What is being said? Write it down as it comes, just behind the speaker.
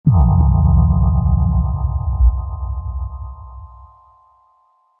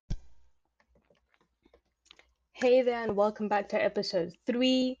Hey there, and welcome back to episode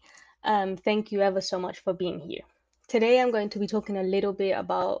 3. Thank you ever so much for being here. Today, I'm going to be talking a little bit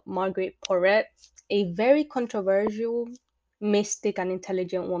about Margaret Porete, a very controversial, mystic, and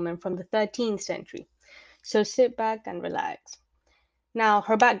intelligent woman from the 13th century. So sit back and relax. Now,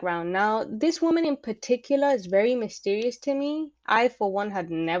 her background. Now, this woman in particular is very mysterious to me. I, for one, had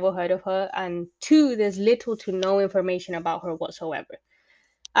never heard of her, and two, there's little to no information about her whatsoever.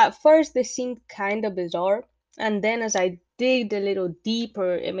 At first, this seemed kind of bizarre, and then as I digged a little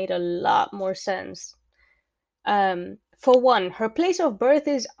deeper, it made a lot more sense. For one, her place of birth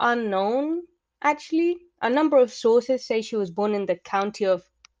is unknown, actually. A number of sources say she was born in the county of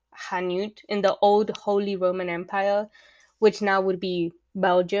Hainaut in the old Holy Roman Empire, which now would be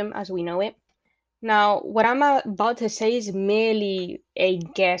Belgium as we know it. Now, what I'm about to say is merely a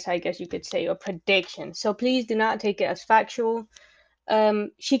guess, I guess you could say, or prediction. So please do not take it as factual.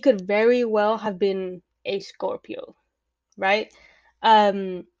 She could very well have been a Scorpio, right?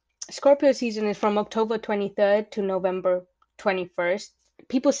 Um, Scorpio season is from October 23rd to November 21st.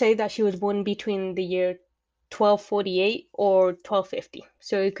 People say that she was born between the year 1248 or 1250,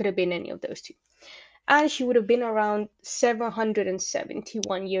 so it could have been any of those two. And she would have been around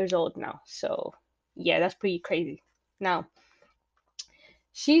 771 years old now. So, yeah, that's pretty crazy. Now,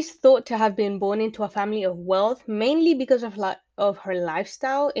 she's thought to have been born into a family of wealth mainly because of her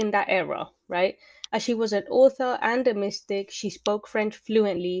lifestyle in that era, right? As she was an author and a mystic, she spoke French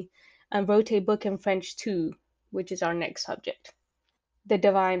fluently and wrote a book in French too, which is our next subject, the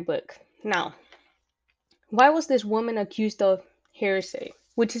Divine Book. Now, why was this woman accused of heresy,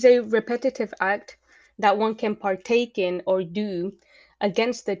 which is a repetitive act that one can partake in or do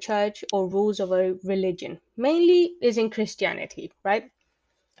against the church or rules of a religion? Mainly is in Christianity, right?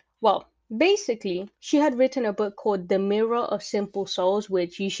 Well, basically, she had written a book called The Mirror of Simple Souls,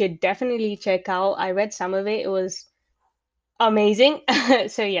 which you should definitely check out. I read some of it, it was amazing.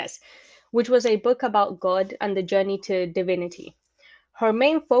 So, yes, which was a book about God and the journey to divinity. Her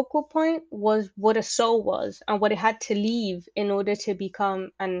main focal point was what a soul was and what it had to leave in order to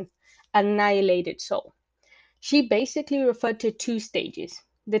become an annihilated soul. She basically referred to two stages.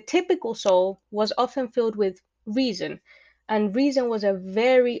 The typical soul was often filled with reason, and reason was a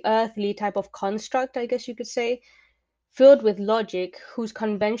very earthly type of construct, I guess you could say, filled with logic, whose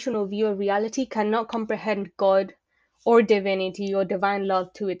conventional view of reality cannot comprehend God or divinity or divine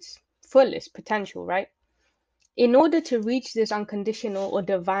love to its fullest potential, right? In order to reach this unconditional or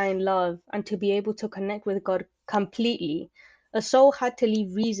divine love and to be able to connect with God completely, a soul had to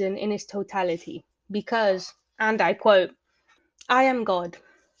leave reason in its totality. Because, and I quote, I am God,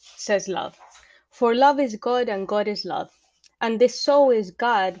 says love. For love is God and God is love. And this soul is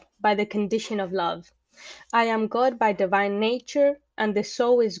God by the condition of love. I am God by divine nature, and the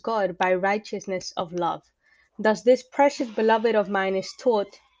soul is God by righteousness of love. Thus, this precious beloved of mine is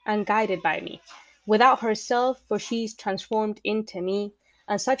taught and guided by me. Without herself, for she is transformed into me,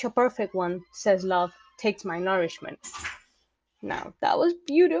 and such a perfect one, says love, takes my nourishment. Now, that was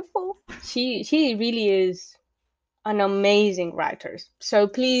beautiful. She really is an amazing writer. So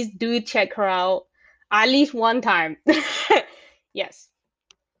please do check her out at least one time. Yes.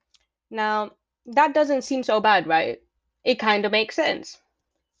 Now, that doesn't seem so bad, right? It kind of makes sense.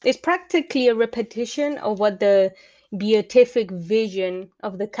 It's practically a repetition of what the beatific vision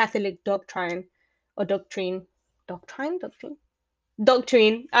of the Catholic doctrine or doctrine,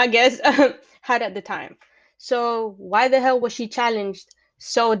 I guess, had at the time. So why the hell was she challenged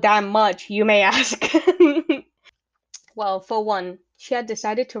so damn much, you may ask? Well, for one, she had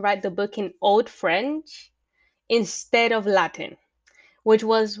decided to write the book in Old French instead of Latin, which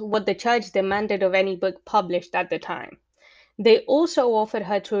was what the church demanded of any book published at the time. They also offered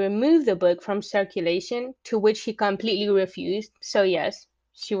her to remove the book from circulation, to which she completely refused. So, yes,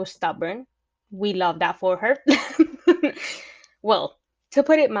 she was stubborn. We love that for her. Well, to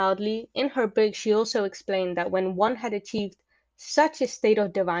put it mildly, in her book, she also explained that when one had achieved such a state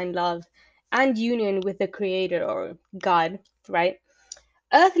of divine love and union with the Creator or God, right?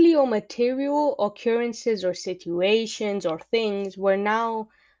 Earthly or material occurrences or situations or things were now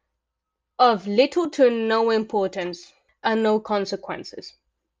of little to no importance and no consequences.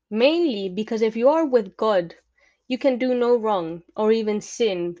 Mainly because if you are with God, you can do no wrong or even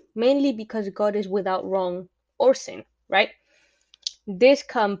sin, mainly because God is without wrong or sin, right? This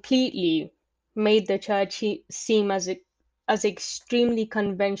completely made the church seem as extremely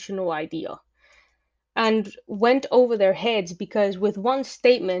conventional idea and went over their heads because with one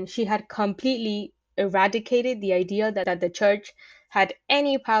statement she had completely eradicated the idea that the church had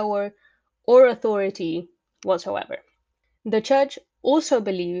any power or authority whatsoever. The church also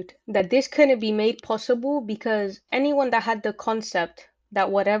believed that this couldn't be made possible because anyone that had the concept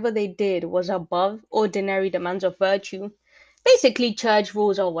that whatever they did was above ordinary demands of virtue, basically church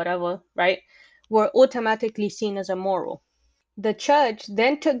rules or whatever, right, were automatically seen as immoral. The church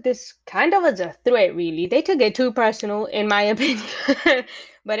then took this kind of as a threat, really. They took it too personal, in my opinion.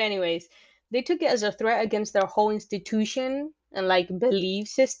 But, anyways, they took it as a threat against their whole institution and like belief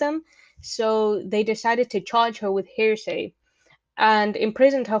system. So they decided to charge her with heresy and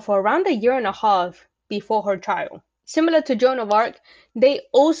imprisoned her for around a year and a half before her trial. Similar to Joan of Arc, they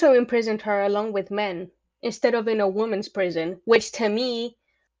also imprisoned her along with men instead of in a woman's prison, which to me,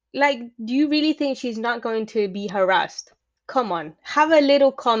 like, do you really think she's not going to be harassed? Come on, have a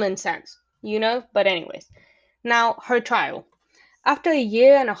little common sense, you know? But, anyways, now her trial. After a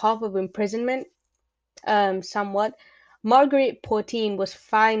year and a half of imprisonment, somewhat, Marguerite Portin was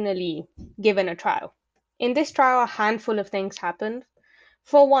finally given a trial. In this trial, a handful of things happened.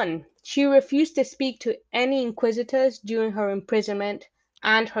 For one, she refused to speak to any inquisitors during her imprisonment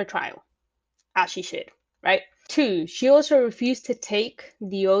and her trial, as she should, right? Two, she also refused to take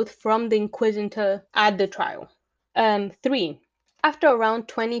the oath from the inquisitor at the trial. Three, after around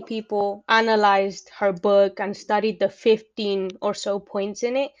 20 people analyzed her book and studied the 15 or so points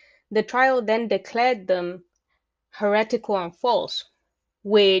in it, the trial then declared them heretical and false,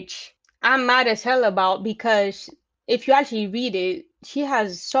 which I'm mad as hell about because if you actually read it, she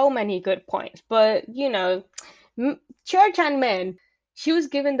has so many good points. But, church and men, she was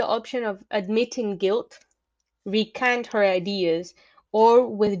given the option of admitting guilt, recant her ideas, or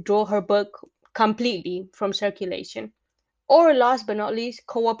withdraw her book completely from circulation. Or, last but not least,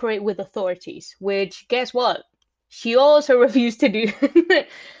 cooperate with authorities, which, guess what? She also refused to do.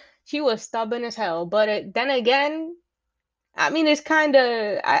 She was stubborn as hell. But then again, I mean, it's kind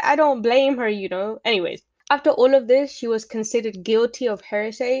of, I don't blame her, you know. Anyways, after all of this, she was considered guilty of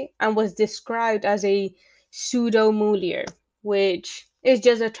heresy and was described as a pseudo mulier, which is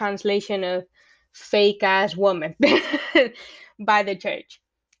just a translation of fake ass woman by the church,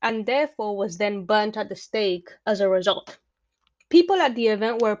 and therefore was then burnt at the stake as a result. People at the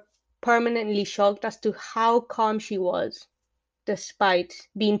event were permanently shocked as to how calm she was, despite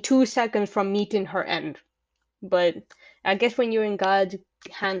being 2 seconds from meeting her end. But I guess when you're in God's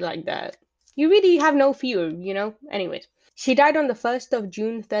hand like that, you really have no fear, you know? Anyways, she died on the 1st of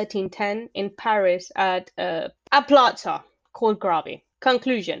June 1310 in Paris at a plaza called Grave.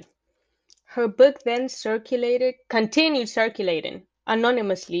 Conclusion. Her book then continued circulating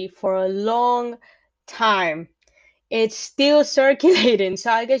anonymously for a long time. It's still circulating,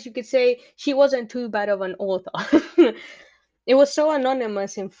 so I guess you could say she wasn't too bad of an author. It was so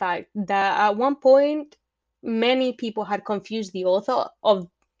anonymous, in fact, that at one point, many people had confused the author of,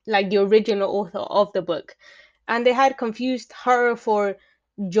 like, the original author of the book. And they had confused her for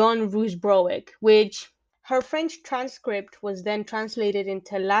John Ruysbroek, which her French transcript was then translated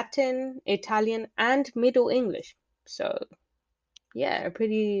into Latin, Italian, and Middle English. So, yeah,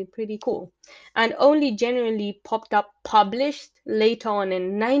 pretty cool. And only genuinely popped up published later on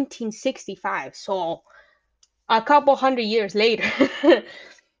in 1965. So, a couple hundred years later.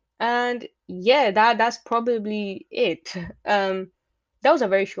 And yeah, that's probably it. That was a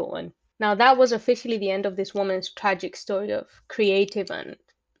very short one. Now, that was officially the end of this woman's tragic story of creative and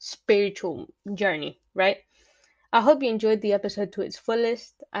spiritual journey, right? I hope you enjoyed the episode to its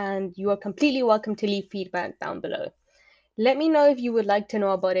fullest, and you are completely welcome to leave feedback down below. Let me know if you would like to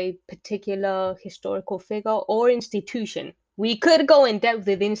know about a particular historical figure or institution. We could go in depth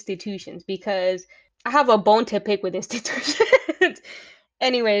with institutions because I have a bone to pick with institutions.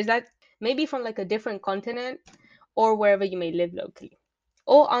 Anyways, that maybe from like a different continent or wherever you may live locally.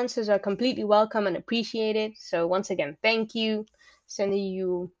 All answers are completely welcome and appreciated. So once again, thank you. Sending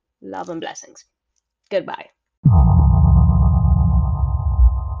you love and blessings. Goodbye.